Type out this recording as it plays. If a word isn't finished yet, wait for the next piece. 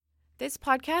This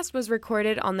podcast was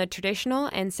recorded on the traditional,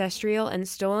 ancestral, and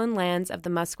stolen lands of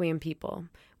the Musqueam people.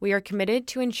 We are committed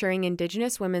to ensuring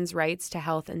Indigenous women's rights to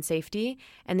health and safety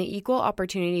and the equal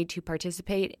opportunity to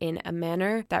participate in a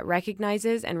manner that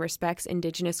recognizes and respects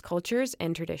Indigenous cultures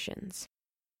and traditions.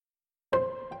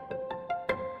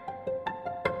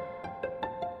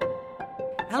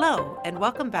 Hello, and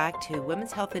welcome back to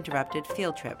Women's Health Interrupted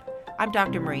Field Trip. I'm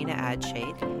Dr. Marina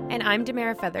Adshade. And I'm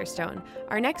Demara Featherstone.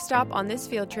 Our next stop on this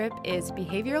field trip is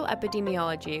Behavioural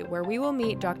Epidemiology, where we will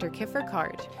meet Dr. Kiffer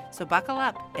Card. So buckle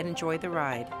up and enjoy the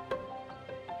ride.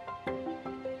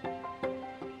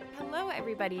 Hello,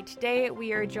 everybody. Today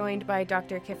we are joined by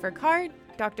Dr. Kiffer Card.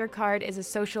 Dr. Card is a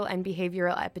social and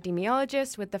behavioral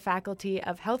epidemiologist with the Faculty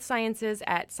of Health Sciences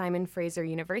at Simon Fraser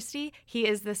University. He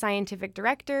is the scientific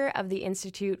director of the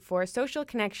Institute for Social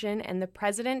Connection and the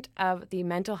president of the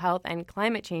Mental Health and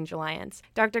Climate Change Alliance.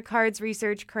 Dr. Card's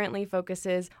research currently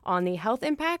focuses on the health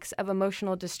impacts of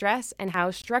emotional distress and how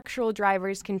structural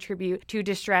drivers contribute to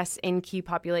distress in key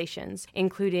populations,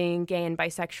 including gay and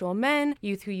bisexual men,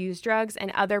 youth who use drugs,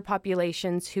 and other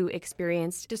populations who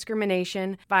experience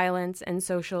discrimination, violence, and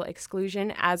social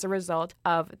exclusion as a result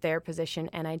of their position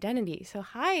and identity. So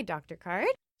hi, Dr. Card.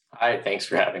 Hi, thanks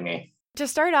for having me. To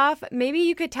start off, maybe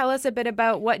you could tell us a bit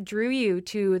about what drew you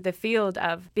to the field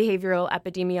of behavioral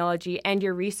epidemiology and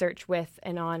your research with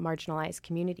and on marginalized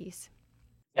communities.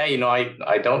 Yeah,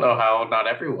 I don't know how not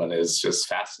everyone is just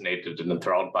fascinated and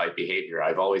enthralled by behavior.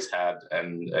 I've always had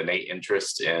an innate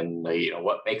interest in,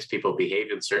 what makes people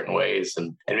behave in certain ways.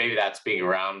 And maybe that's being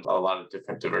around a lot of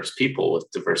different diverse people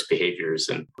with diverse behaviors.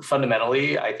 And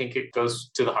fundamentally, I think it goes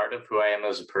to the heart of who I am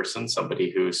as a person, somebody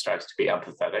who strives to be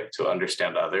empathetic, to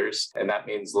understand others. And that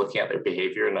means looking at their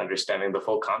behavior and understanding the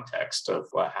full context of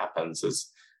what happens.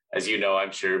 As you know,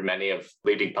 I'm sure many of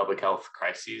leading public health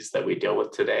crises that we deal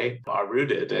with today are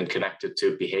rooted and connected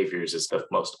to behaviors as the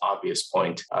most obvious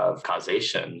point of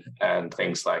causation. And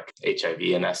things like HIV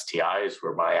and STIs,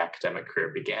 where my academic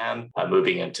career began,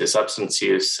 moving into substance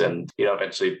use and,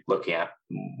 eventually looking at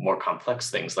more complex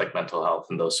things like mental health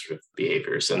and those sort of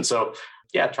behaviors. And so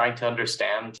trying to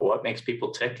understand what makes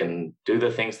people tick and do the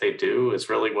things they do is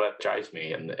really what drives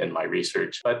me in my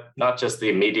research. But not just the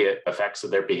immediate effects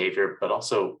of their behavior, but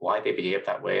also why they behave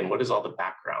that way and what is all the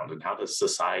background and how does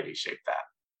society shape that?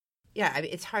 Yeah,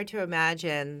 it's hard to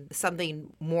imagine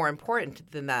something more important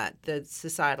than that, the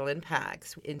societal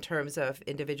impacts in terms of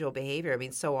individual behavior.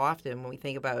 So often when we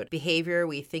think about behavior,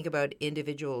 we think about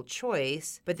individual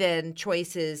choice, but then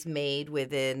choices made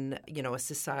within, a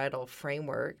societal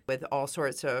framework with all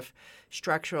sorts of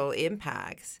structural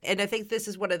impacts. And I think this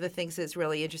is one of the things that's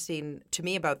really interesting to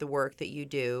me about the work that you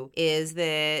do is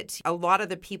that a lot of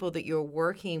the people that you're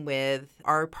working with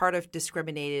are part of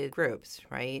discriminated groups,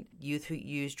 right? Youth who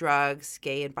use drugs,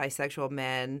 gay and bisexual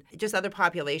men, just other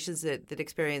populations that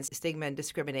experience stigma and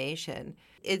discrimination.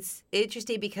 It's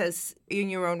interesting because in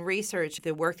your own research,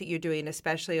 the work that you're doing,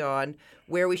 especially on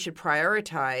where we should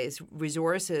prioritize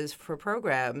resources for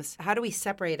programs, how do we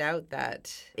separate out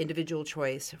that individual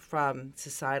choice from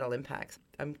societal impacts?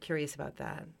 I'm curious about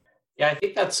that. Yeah, I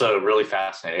think that's really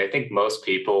fascinating. I think most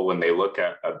people, when they look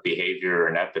at a behavior or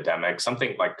an epidemic,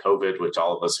 something like COVID, which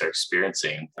all of us are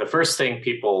experiencing, the first thing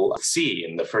people see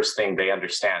and the first thing they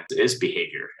understand is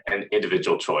behavior and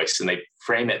individual choice. And they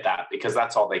frame it that because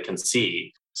that's all they can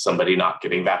see. Somebody not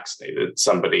getting vaccinated,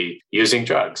 somebody using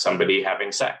drugs, somebody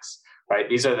having sex. Right?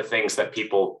 These are the things that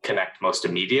people connect most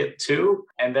immediate to,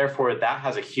 and therefore that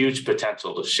has a huge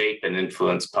potential to shape and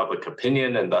influence public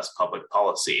opinion and thus public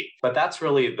policy. But that's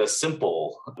really the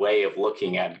simple way of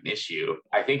looking at an issue.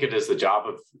 I think it is the job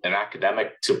of an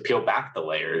academic to peel back the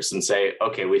layers and say,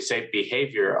 okay, we say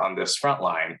behavior on this front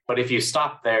line, but if you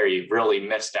stop there, you've really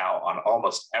missed out on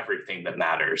almost everything that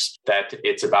matters. That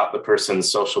it's about the person's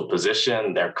social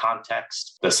position, their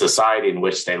context, the society in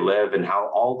which they live, and how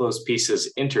all those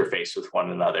pieces interface with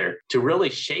one another to really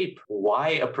shape why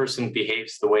a person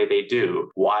behaves the way they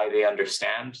do, why they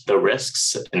understand the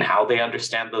risks and how they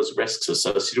understand those risks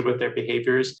associated with their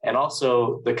behaviors, and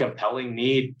also the compelling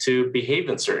need to behave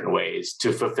in certain ways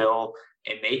to fulfill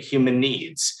innate human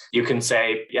needs. You can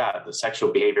say, the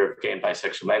sexual behavior of gay and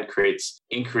bisexual men creates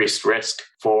increased risk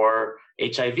for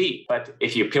HIV. But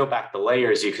if you peel back the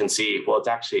layers, you can see, it's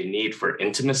actually a need for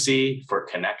intimacy, for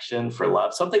connection, for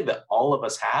love, something that all of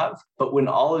us have. But when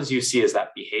all as you see is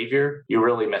that behavior, you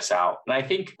really miss out. And I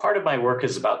think part of my work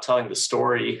is about telling the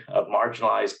story of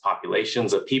marginalized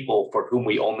populations, of people for whom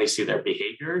we only see their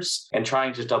behaviors, and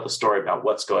trying to tell the story about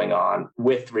what's going on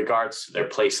with regards to their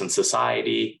place in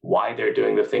society, why they're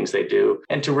doing the things they do,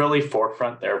 and to really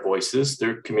forefront their voices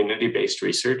through community-based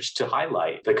research to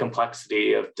highlight the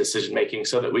complexity of decision-making making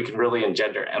so that we can really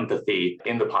engender empathy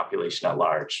in the population at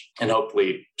large and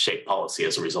hopefully shape policy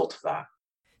as a result of that.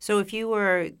 So if you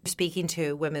were speaking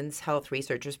to women's health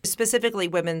researchers, specifically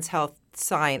women's health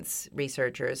science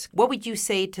researchers, what would you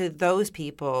say to those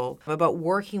people about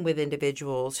working with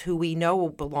individuals who we know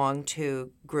belong to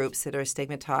groups that are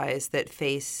stigmatized, that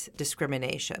face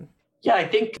discrimination? Yeah, I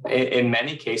think in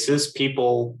many cases,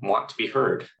 people want to be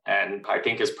heard. And I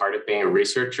think as part of being a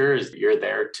researcher is you're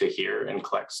there to hear and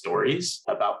collect stories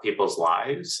about people's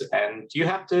lives. And you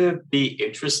have to be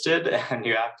interested and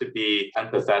you have to be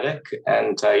empathetic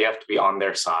and you have to be on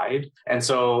their side. And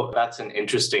so that's an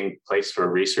interesting place for a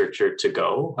researcher to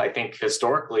go. I think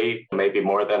historically, maybe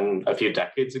more than a few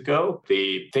decades ago,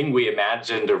 the thing we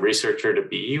imagined a researcher to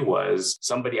be was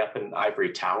somebody up in an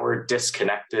ivory tower,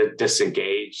 disconnected,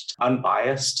 disengaged,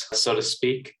 unbiased, so to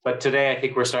speak. But today, I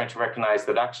think we're starting to recognize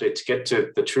that actually to get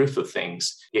to the truth of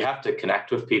things, you have to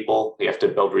connect with people, you have to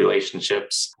build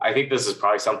relationships. I think this is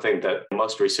probably something that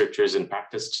most researchers in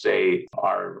practice today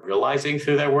are realizing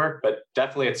through their work, but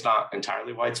definitely it's not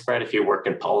entirely widespread. If you work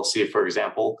in policy, for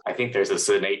example, I think there's this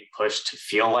innate push to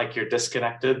feel like you're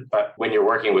disconnected. But when you're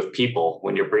working with people,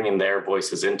 when you're bringing their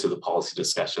voices into the policy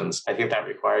discussions, I think that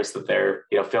requires that they're,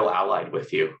 feel allied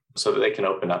with you so that they can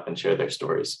open up and share their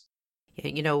stories.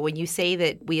 When you say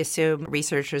that we assume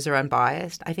researchers are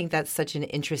unbiased, I think that's such an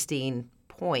interesting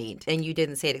point. And you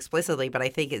didn't say it explicitly, but I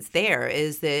think it's there,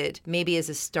 is that maybe as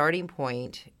a starting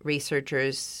point,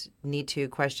 researchers need to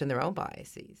question their own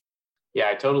biases. Yeah,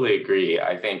 I totally agree.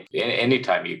 I think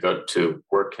anytime you go to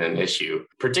work in an issue,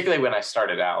 particularly when I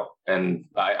started out, and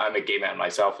I'm a gay man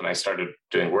myself, and I started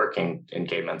doing work in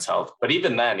gay men's health. But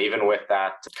even then, even with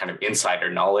that kind of insider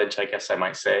knowledge, I guess I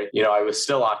might say, I was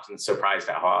still often surprised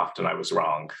at how often I was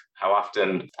wrong, how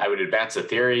often I would advance a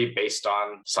theory based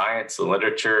on science and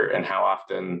literature, and how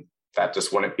often that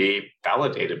just wouldn't be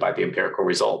validated by the empirical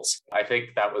results. I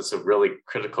think that was a really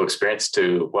critical experience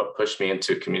to what pushed me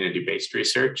into community-based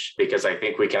research, because I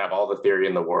think we can have all the theory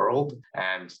in the world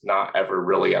and not ever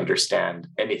really understand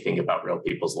anything about real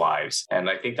people's lives. And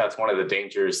I think that's one of the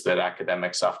dangers that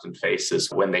academics often face is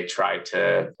when they try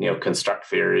to, construct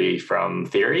theory from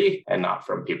theory and not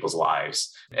from people's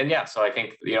lives. And yeah, so I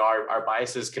think, our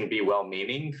biases can be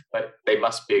well-meaning, but they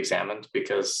must be examined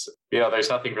because, there's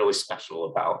nothing really special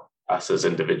about us as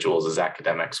individuals, as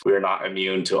academics. We're not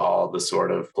immune to all the sort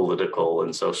of political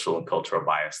and social and cultural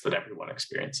bias that everyone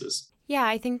experiences. Yeah,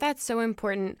 I think that's so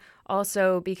important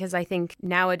also because I think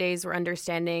nowadays we're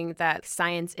understanding that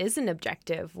science isn't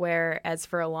objective, whereas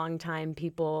for a long time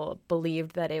people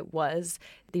believed that it was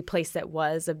the place that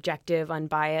was objective,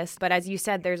 unbiased. But as you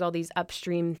said, there's all these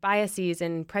upstream biases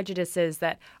and prejudices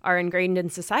that are ingrained in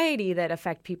society that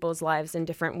affect people's lives in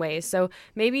different ways. So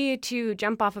maybe to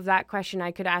jump off of that question,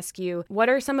 I could ask you, what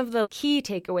are some of the key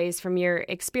takeaways from your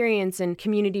experience in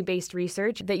community-based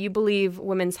research that you believe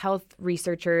women's health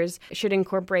researchers should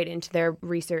incorporate into their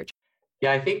research?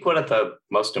 Yeah, I think one of the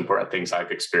most important things I've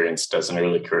experienced as an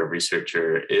early career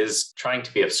researcher is trying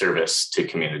to be of service to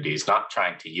communities, not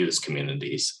trying to use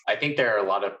communities. I think there are a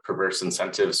lot of perverse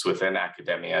incentives within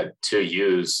academia to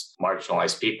use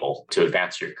marginalized people to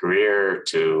advance your career,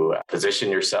 to position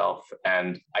yourself.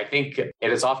 And I think it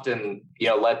has often,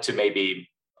 led to maybe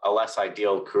a less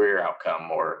ideal career outcome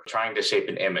or trying to shape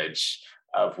an image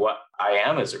of what I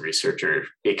am as a researcher,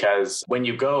 because when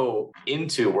you go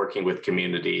into working with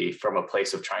community from a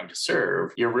place of trying to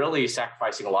serve, you're really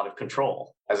sacrificing a lot of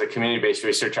control. As a community-based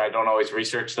researcher, I don't always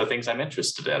research the things I'm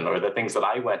interested in or the things that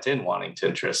I went in wanting to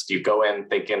interest. You go in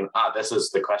thinking, this is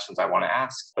the questions I want to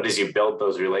ask. But as you build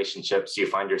those relationships, you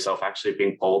find yourself actually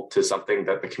being pulled to something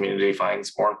that the community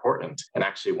finds more important and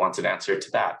actually wants an answer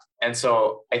to that. And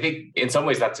so I think in some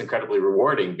ways that's incredibly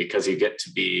rewarding because you get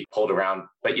to be pulled around,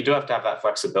 but you do have to have that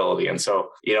flexibility. And so,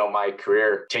 my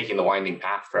career taking the winding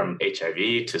path from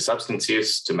HIV to substance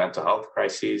use to mental health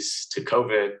crises to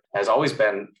COVID has always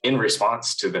been in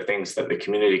response to the things that the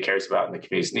community cares about and the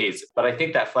community's needs. But I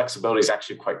think that flexibility is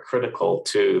actually quite critical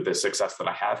to the success that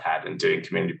I have had in doing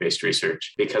community-based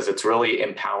research, because it's really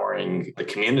empowering the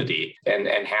community and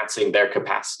enhancing their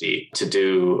capacity to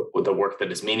do the work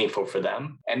that is meaningful for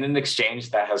them. And in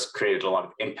exchange, that has created a lot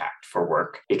of impact for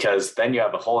work, because then you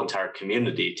have a whole entire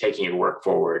community taking your work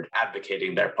forward,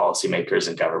 advocating their policymakers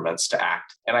and governments to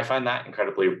act. And I find that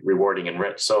incredibly rewarding and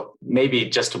rich. So maybe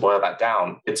just to boil that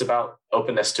down, it's about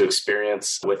openness to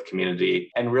experience with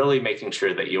community, and really making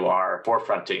sure that you are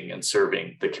forefronting and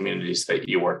serving the communities that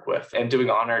you work with and doing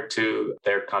honor to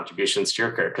their contributions to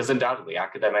your career. Because undoubtedly,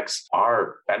 academics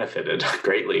are benefited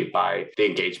greatly by the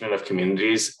engagement of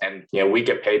communities. And, we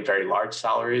get paid very large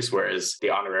salaries, whereas the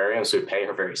honorariums we pay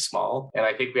are very small. And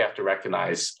I think we have to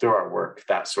recognize through our work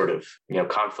that sort of,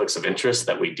 conflicts of interest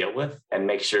that we deal with and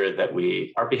make sure that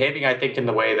we are behaving, I think, in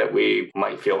the way that we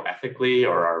might feel ethically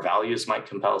or our values might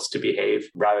compel us to behave,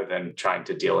 rather than trying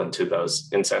to deal into those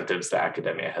incentives that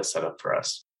academia has set up for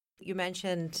us. You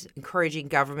mentioned encouraging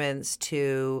governments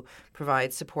to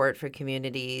provide support for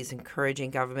communities,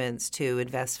 encouraging governments to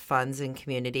invest funds in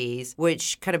communities,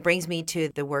 which kind of brings me to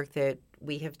the work that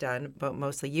we have done, but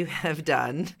mostly you have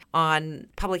done, on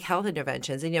public health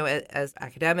interventions. And, as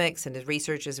academics and as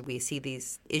researchers, we see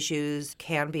these issues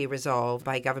can be resolved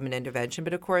by government intervention.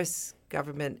 But of course,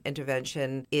 government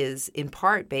intervention is in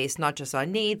part based not just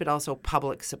on need, but also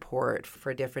public support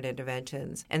for different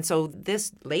interventions. And so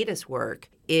this latest work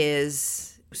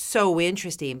is so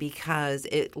interesting because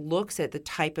it looks at the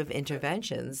type of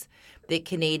interventions that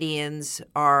Canadians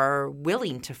are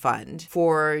willing to fund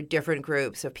for different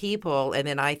groups of people, and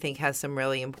then I think has some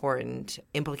really important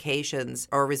implications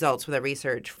or results with that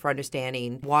research for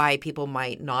understanding why people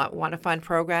might not want to fund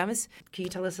programs. Can you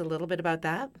tell us a little bit about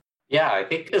that? Yeah, I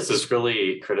think this is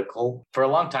really critical. For a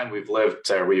long time, we've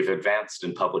advanced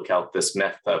in public health this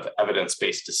myth of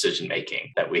evidence-based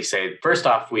decision-making, that we say, first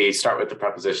off, we start with the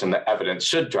proposition that evidence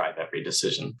should drive every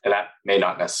decision. And that may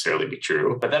not necessarily be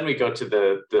true. But then we go to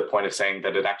the point of saying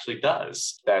that it actually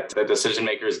does, that the decision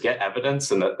makers get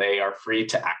evidence and that they are free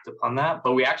to act upon that.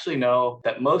 But we actually know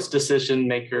that most decision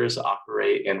makers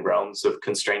operate in realms of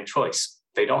constrained choice.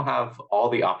 They don't have all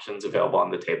the options available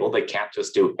on the table. They can't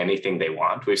just do anything they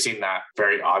want. We've seen that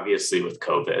very obviously with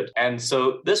COVID. And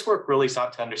so this work really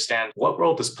sought to understand, what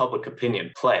role does public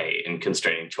opinion play in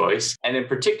constraining choice? And in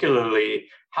particularly,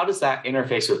 how does that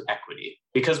interface with equity?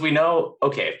 Because we know,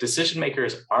 okay, if decision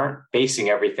makers aren't basing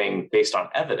everything based on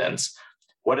evidence,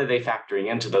 what are they factoring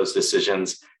into those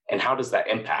decisions and how does that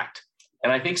impact?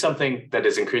 And I think something that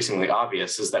is increasingly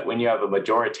obvious is that when you have a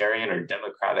majoritarian or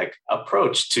democratic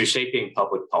approach to shaping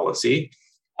public policy,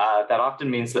 that often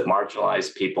means that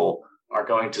marginalized people are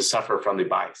going to suffer from the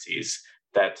biases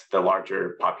that the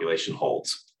larger population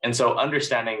holds. And so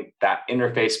understanding that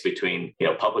interface between,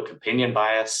 public opinion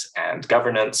bias and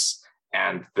governance,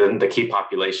 and then the key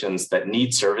populations that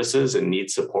need services and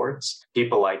need supports,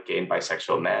 people like gay and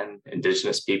bisexual men,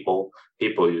 Indigenous people,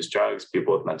 people who use drugs,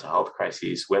 people with mental health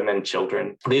crises, women,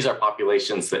 children. These are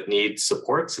populations that need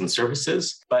supports and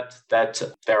services, but that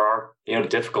there are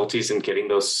difficulties in getting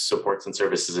those supports and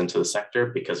services into the sector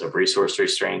because of resource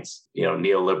restraints,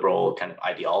 neoliberal kind of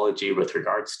ideology with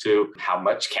regards to how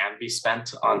much can be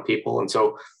spent on people. And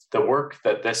so the work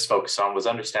that this focused on was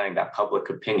understanding that public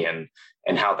opinion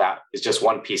and how that is just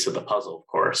one piece of the puzzle, of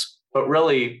course. But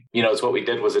really, is what we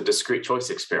did was a discrete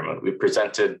choice experiment. We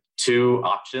presented 2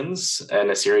 options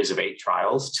and a series of 8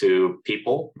 trials to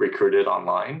people recruited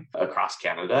online across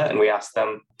Canada. And we asked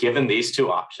them, given these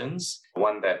 2 options,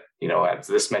 one that, adds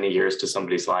this many years to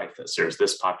somebody's life, that serves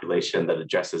this population, that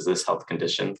addresses this health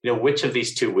condition, which of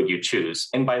these 2 would you choose?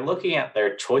 And by looking at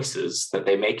their choices that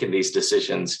they make in these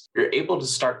decisions, you're able to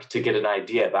start to get an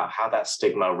idea about how that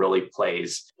stigma really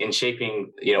plays in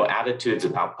shaping, attitudes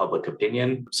about public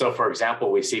opinion. So, for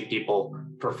example, we see people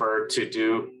prefer to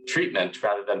do treatment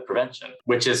rather than prevention,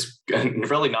 which is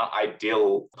really not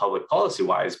ideal public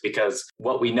policy-wise, because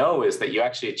what we know is that you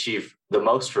actually achieve the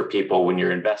most for people when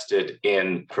you're invested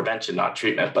in prevention, not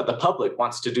treatment. But the public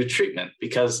wants to do treatment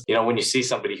because, when you see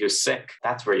somebody who's sick,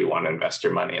 that's where you want to invest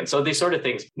your money. And so these sort of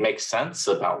things make sense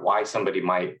about why somebody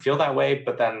might feel that way,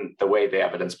 but then the way the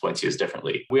evidence points you is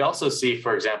differently. We also see,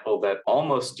 for example, that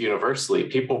almost universally,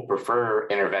 people prefer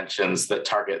interventions that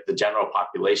target the general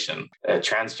population.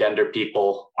 Transgender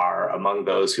people are among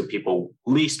those who people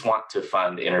least want to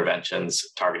fund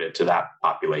interventions targeted to that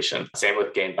population. Same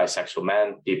with gay and bisexual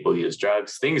men, people who use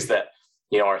drugs, things that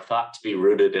are thought to be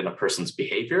rooted in a person's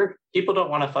behavior. People don't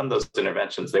want to fund those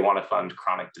interventions. They want to fund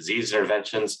chronic disease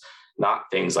interventions, not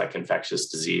things like infectious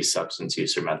disease, substance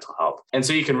use, or mental health. And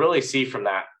so you can really see from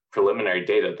that preliminary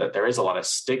data that there is a lot of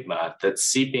stigma that's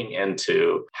seeping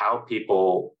into how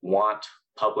people want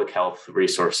public health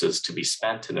resources to be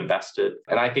spent and invested.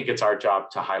 And I think it's our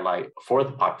job to highlight for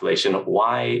the population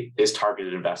why is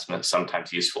targeted investment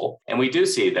sometimes useful. And we do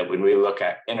see that when we look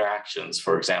at interactions,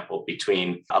 for example,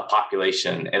 between a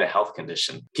population and a health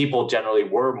condition, people generally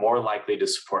were more likely to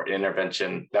support an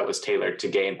intervention that was tailored to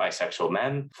gay and bisexual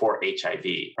men for HIV,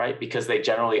 right? Because they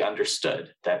generally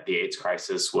understood that the AIDS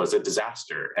crisis was a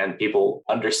disaster and people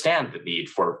understand the need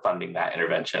for funding that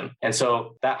intervention. And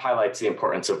so that highlights the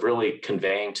importance of really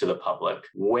conveying to the public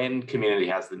when community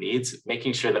has the needs,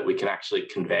 making sure that we can actually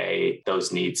convey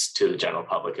those needs to the general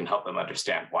public and help them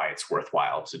understand why it's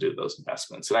worthwhile to do those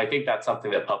investments. And I think that's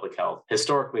something that public health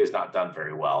historically has not done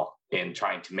very well in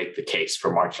trying to make the case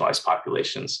for marginalized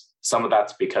populations. Some of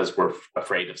that's because we're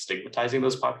afraid of stigmatizing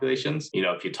those populations.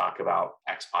 If you talk about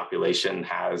X population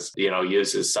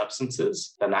uses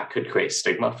substances, then that could create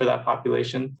stigma for that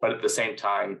population. But at the same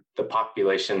time, the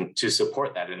population to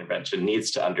support that intervention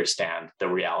needs to understand the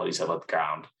realities of the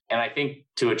ground. And I think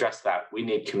to address that, we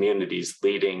need communities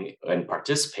leading and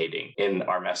participating in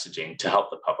our messaging to help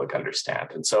the public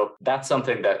understand. And so that's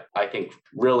something that I think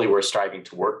really we're striving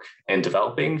to work and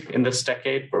developing in this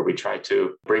decade, where we try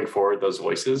to bring forward those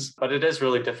voices. But it is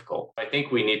really difficult. I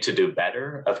think we need to do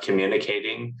better of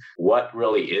communicating what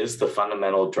really is the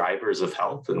fundamental drivers of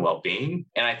health and well-being.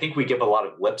 And I think we give a lot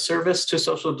of lip service to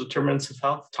social determinants of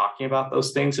health, talking about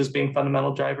those things as being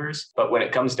fundamental drivers. But when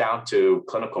it comes down to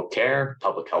clinical care,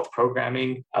 public health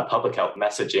programming, public health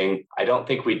messaging, I don't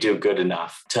think we do good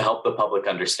enough to help the public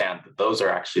understand that those are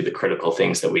actually the critical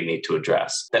things that we need to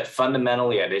address. That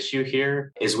fundamentally at issue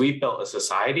here is we built a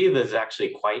society that is actually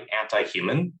quite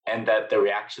anti-human, and that the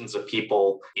reactions of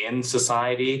people in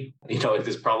society, it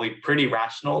is probably pretty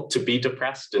rational to be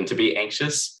depressed and to be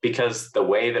anxious, because the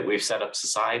way that we've set up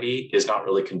society is not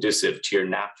really conducive to your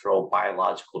natural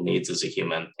biological needs as a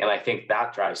human. And I think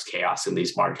that drives chaos in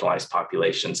these marginalized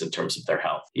populations in terms of their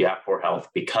health. You have poor health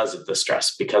because of the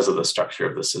stress, because of the structure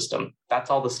of the system. That's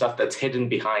all the stuff that's hidden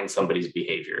behind somebody's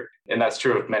behavior. And that's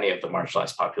true of many of the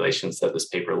marginalized populations that this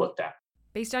paper looked at.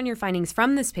 Based on your findings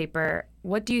from this paper,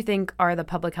 what do you think are the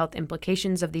public health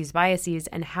implications of these biases,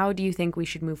 and how do you think we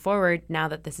should move forward now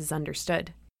that this is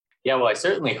understood? Yeah, well, I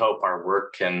certainly hope our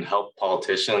work can help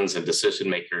politicians and decision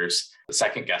makers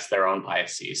second guess their own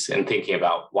biases in thinking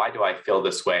about, why do I feel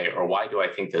this way, or why do I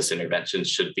think this intervention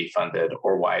should be funded,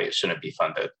 or why it shouldn't be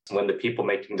funded? When the people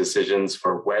making decisions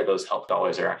for where those health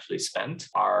dollars are actually spent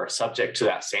are subject to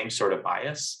that same sort of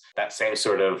bias, that same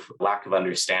sort of lack of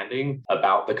understanding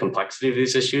about the complexity of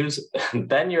these issues,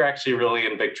 then you're actually really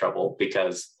in big trouble,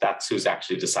 because that's who's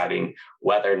actually deciding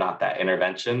whether or not that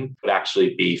intervention would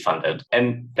actually be funded.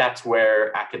 And that's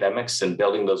where academics and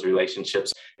building those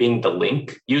relationships, being the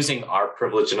link, using our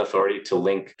privilege and authority to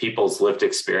link people's lived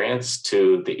experience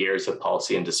to the ears of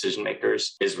policy and decision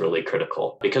makers, is really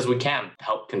critical, because we can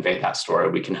help convey that story.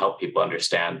 We can help people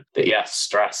understand that, yes,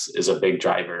 stress is a big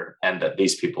driver and that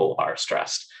these people are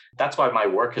stressed. That's why my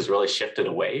work has really shifted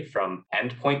away from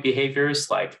endpoint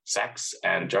behaviors like sex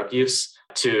and drug use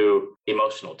to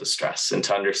emotional distress, and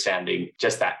to understanding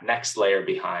just that next layer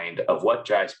behind of what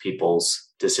drives people's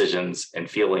decisions and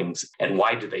feelings, and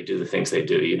why do they do the things they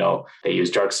do. They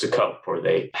use drugs to cope, or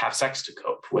they have sex to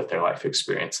cope with their life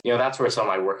experience. That's where some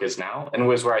of my work is now, and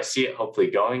was where I see it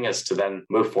hopefully going, is to then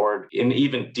move forward in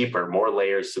even deeper, more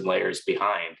layers and layers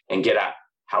behind, and get at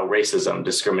how racism,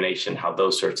 discrimination, how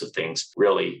those sorts of things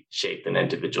really shape an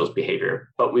individual's behavior.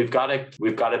 But we've got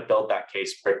to build that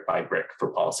case brick by brick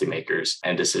for policymakers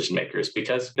and decision makers,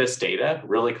 because this data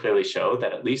really clearly show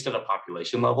that, at least at a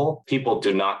population level, people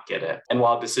do not get it. And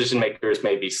while decision makers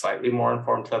may be slightly more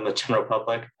informed than the general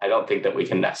public, I don't think that we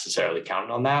can necessarily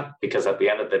count on that, because at the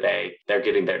end of the day, they're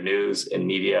getting their news and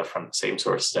media from the same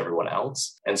source as everyone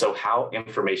else. And so how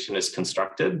information is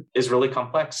constructed is really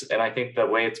complex. And I think the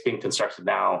way it's being constructed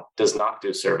now does not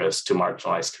do service to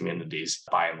marginalized communities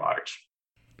by and large.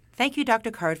 Thank you, Dr.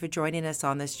 Card, for joining us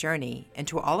on this journey, and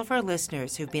to all of our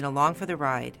listeners who've been along for the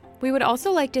ride. We would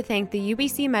also like to thank the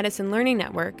UBC Medicine Learning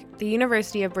Network, the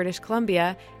University of British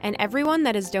Columbia, and everyone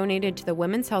that has donated to the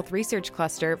Women's Health Research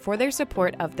Cluster for their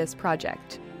support of this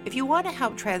project. If you want to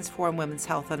help transform women's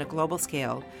health on a global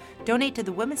scale, donate to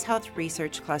the Women's Health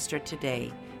Research Cluster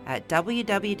today at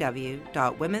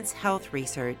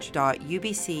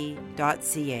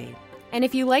www.womenshealthresearch.ubc.ca. And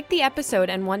if you liked the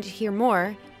episode and want to hear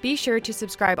more, be sure to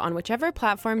subscribe on whichever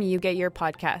platform you get your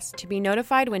podcast to be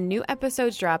notified when new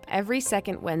episodes drop every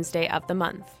second Wednesday of the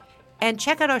month. And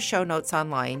check out our show notes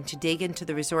online to dig into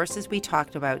the resources we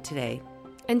talked about today.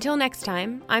 Until next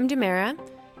time, I'm Demara.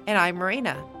 And I'm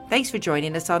Marina. Thanks for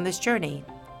joining us on this journey.